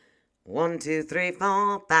1, 2, 3,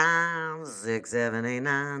 4, 5, 6, 7, 8,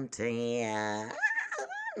 9, 10,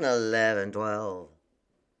 11, 12.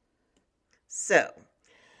 So,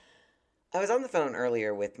 I was on the phone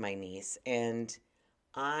earlier with my niece, and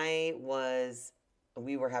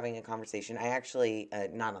we were having a conversation. I actually,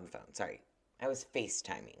 not on the phone, sorry. I was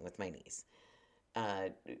FaceTiming with my niece. Uh,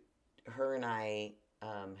 Her and I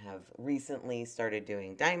have recently started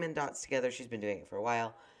doing diamond dots together. She's been doing it for a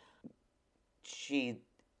while. She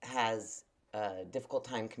has a difficult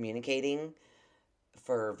time communicating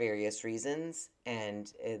for various reasons,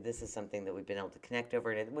 and this is something that we've been able to connect over,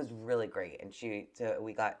 and it was really great. And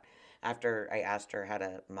we got, after I asked her how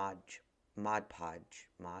to Mod Podge.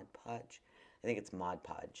 I think it's Mod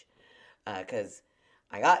Podge, because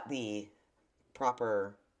I got the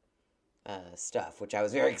proper stuff, which I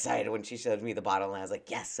was very excited when she showed me the bottle, and I was like,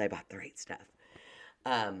 yes, I bought the right stuff.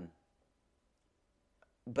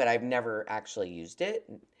 But I've never actually used it,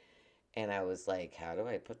 and I was like, how do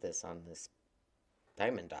I put this on this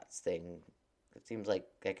diamond dots thing? It seems like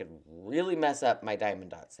I could really mess up my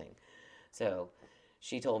diamond dots thing. So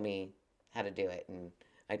she told me how to do it, and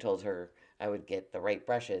I told her I would get the right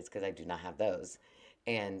brushes because I do not have those.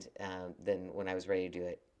 And then when I was ready to do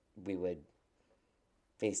it, we would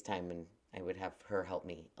FaceTime, and I would have her help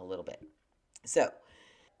me a little bit. So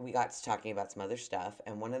we got to talking about some other stuff,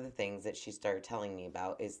 and one of the things that she started telling me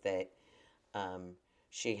about is that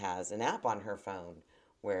she has an app on her phone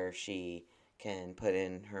where she can put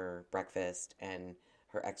in her breakfast and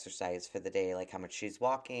her exercise for the day, like how much she's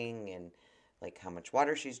walking and like how much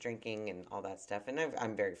water she's drinking and all that stuff. And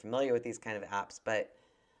I'm very familiar with these kind of apps, but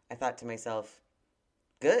I thought to myself,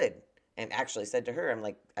 good. And actually said to her, I'm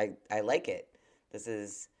like, I like it. This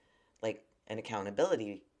is like an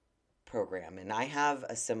accountability program. And I have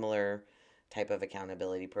a similar type of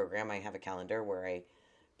accountability program. I have a calendar where I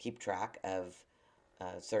keep track of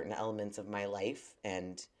certain elements of my life,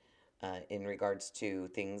 and in regards to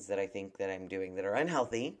things that I think that I'm doing that are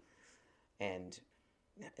unhealthy, and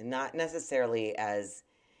not necessarily as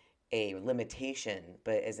a limitation,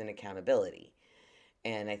 but as an accountability.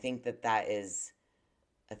 And I think that that is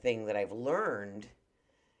a thing that I've learned,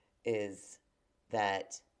 is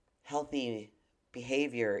that healthy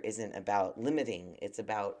behavior isn't about limiting, it's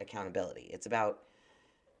about accountability. It's about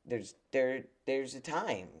there's a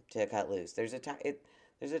time to cut loose. There's a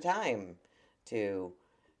time to,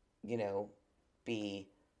 be,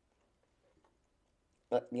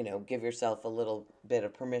 give yourself a little bit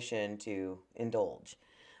of permission to indulge,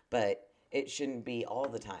 but it shouldn't be all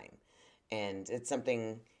the time. And it's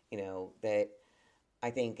something, that I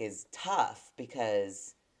think is tough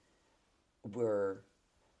because we're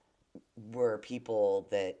people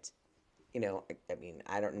that, I mean,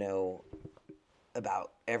 I don't know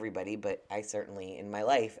about everybody, but I certainly, in my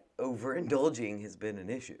life, overindulging has been an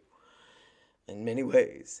issue in many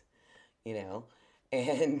ways,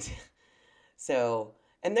 and so,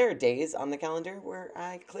 and there are days on the calendar where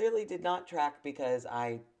I clearly did not track because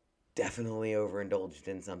I definitely overindulged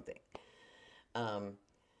in something. And,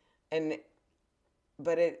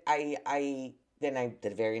 but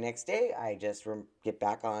the very next day, I just get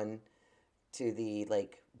back on to the,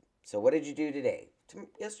 like, so what did you do today?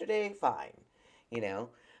 Yesterday, fine.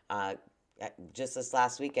 Just this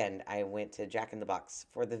last weekend, I went to Jack in the Box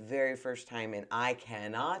for the very first time, and I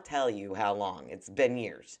cannot tell you how long. It's been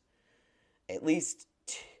years. At least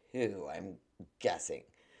 2, I'm guessing,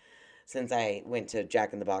 since I went to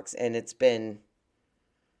Jack in the Box. And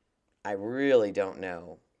I really don't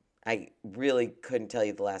know. I really couldn't tell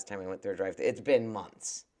you the last time I went through a drive-thru. It's been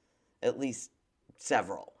months, at least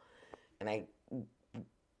several. And I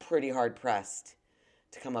pretty hard pressed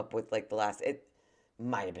to come up with like the last. It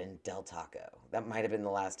might have been Del Taco. That might have been the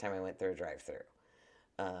last time I went through a drive-thru.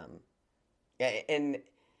 And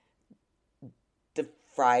the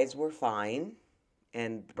fries were fine,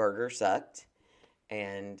 and the burger sucked,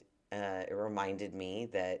 and it reminded me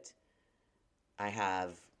that I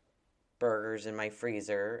have burgers in my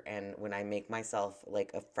freezer, and when I make myself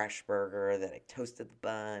like a fresh burger, that I toasted the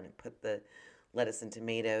bun and put the lettuce and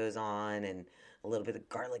tomatoes on and a little bit of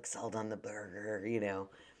garlic salt on the burger,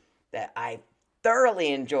 that I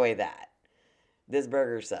thoroughly enjoy that. This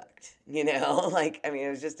burger sucked, like, I mean, it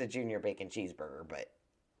was just a junior bacon cheeseburger, but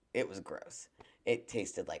it was gross. It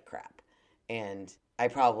tasted like crap. And I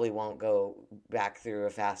probably won't go back through a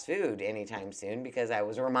fast food anytime soon because I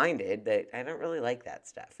was reminded that I don't really like that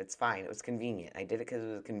stuff. It's fine. It was convenient. I did it because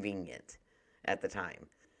it was convenient at the time.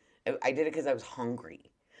 I did it because I was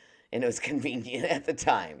hungry, and it was convenient at the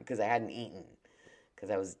time because I hadn't eaten, because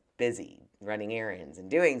I was busy running errands and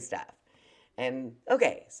doing stuff. And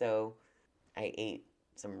okay, so I ate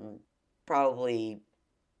some probably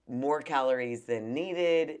more calories than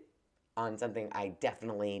needed on something I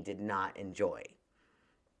definitely did not enjoy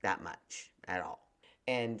that much at all.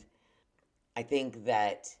 And I think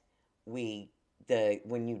that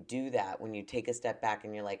when you do that, when you take a step back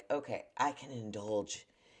and you're like, okay, I can indulge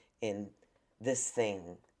in this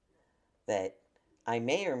thing that I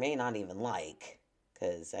may or may not even like,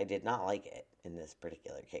 because I did not like it in this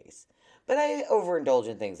particular case. But I overindulge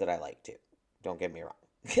in things that I like too. Don't get me wrong.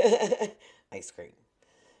 Ice cream.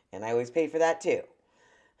 And I always pay for that too.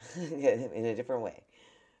 In a different way.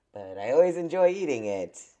 But I always enjoy eating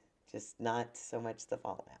it. Just not so much the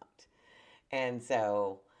fallout. And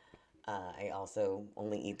so I also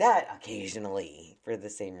only eat that occasionally for the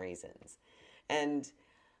same reasons. And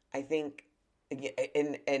I think,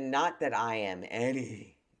 and not that I am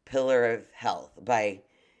any pillar of health by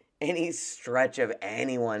any stretch of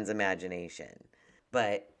anyone's imagination,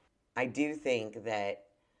 but I do think that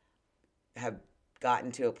have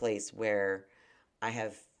gotten to a place where I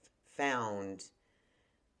have found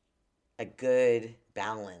a good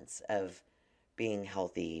balance of being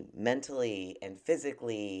healthy mentally and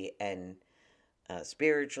physically and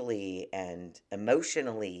spiritually and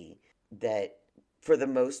emotionally, that for the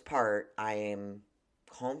most part I am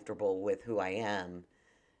comfortable with who I am.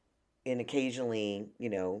 And occasionally,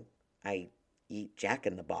 I eat Jack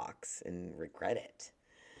in the Box and regret it.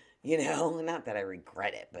 Not that I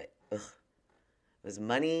regret it, but ugh, it was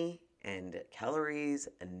money and calories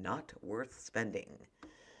and not worth spending.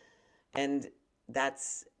 And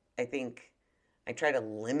that's, I think, I try to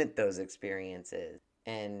limit those experiences.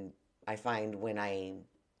 And I find when I'm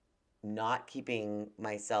not keeping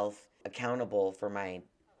myself accountable for my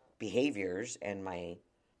behaviors and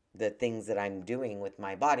the things that I'm doing with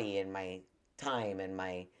my body and my time and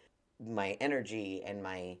my energy and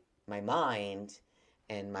my mind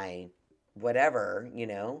and my whatever,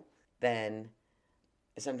 then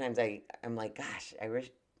sometimes I'm like, gosh, I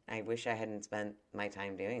wish I hadn't spent my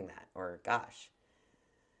time doing that. Or gosh,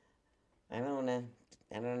 I'm not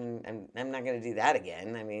going to do that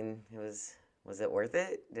again. I mean, was it worth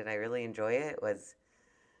it? Did I really enjoy it?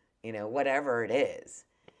 Whatever it is.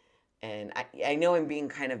 And I know I'm being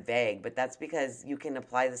kind of vague, but that's because you can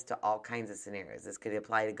apply this to all kinds of scenarios. This could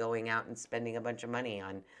apply to going out and spending a bunch of money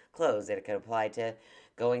on clothes. It could apply to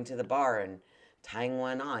going to the bar and tying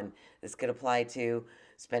one on. This could apply to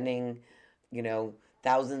spending,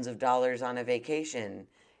 thousands of dollars on a vacation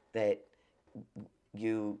that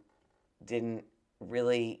you didn't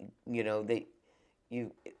really,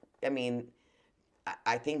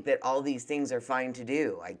 I think that all these things are fine to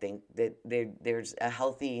do. I think that there's a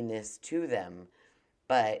healthiness to them,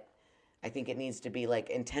 but I think it needs to be like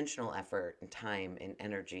intentional effort and time and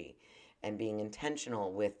energy, and being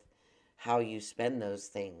intentional with how you spend those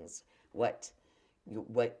things,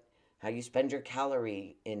 how you spend your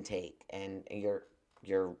calorie intake and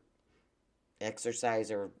your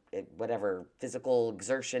exercise or whatever physical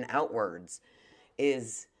exertion outwards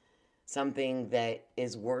is something that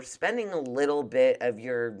is worth spending a little bit of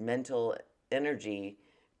your mental energy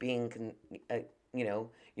being,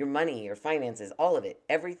 your money, your finances, all of it.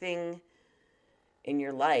 Everything in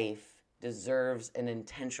your life deserves an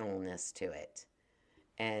intentionalness to it.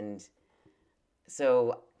 And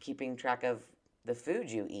so keeping track of the food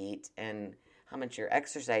you eat and how much you're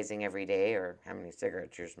exercising every day or how many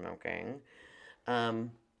cigarettes you're smoking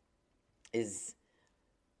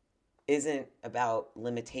isn't about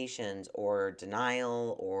limitations or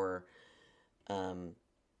denial or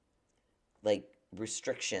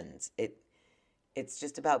restrictions. It's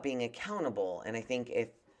just about being accountable. And I think if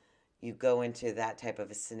you go into that type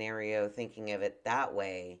of a scenario thinking of it that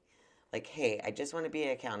way, like, hey, I just want to be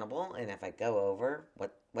accountable, and if I go over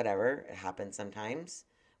whatever, it happens sometimes.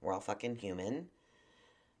 We're all fucking human.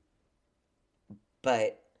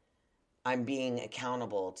 But I'm being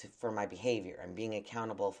accountable for my behavior. I'm being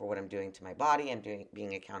accountable for what I'm doing to my body. I'm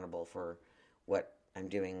being accountable for what I'm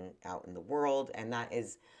doing out in the world. And that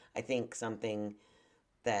is, I think, something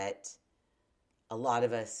that a lot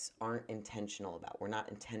of us aren't intentional about. We're not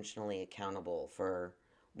intentionally accountable for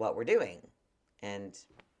what we're doing. And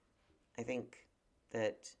I think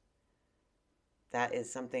that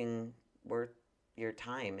is something worth your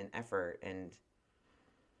time and effort, and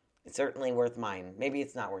it's certainly worth mine. Maybe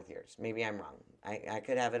it's not worth yours. Maybe I'm wrong. I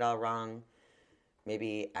could have it all wrong.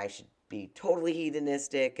 Maybe I should be totally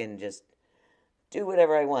hedonistic and just do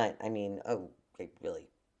whatever I want. I mean, I really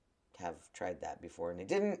have tried that before, and it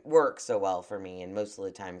didn't work so well for me, and most of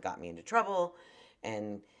the time got me into trouble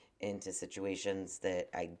and into situations that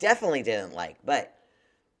I definitely didn't like, but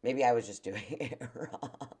maybe I was just doing it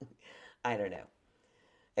wrong. I don't know.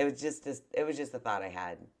 It was just a thought I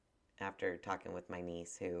had after talking with my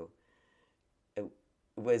niece who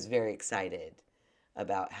was very excited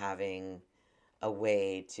about having a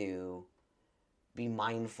way to be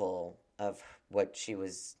mindful of what she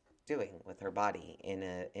was doing with her body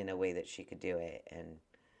in a way that she could do it.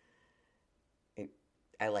 And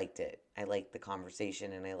I liked it. I liked the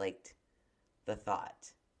conversation, and I liked the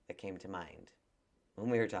thought that came to mind when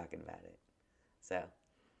we were talking about it. So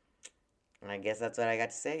I guess that's what I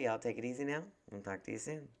got to say. Y'all take it easy now, and talk to you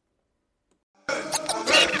soon.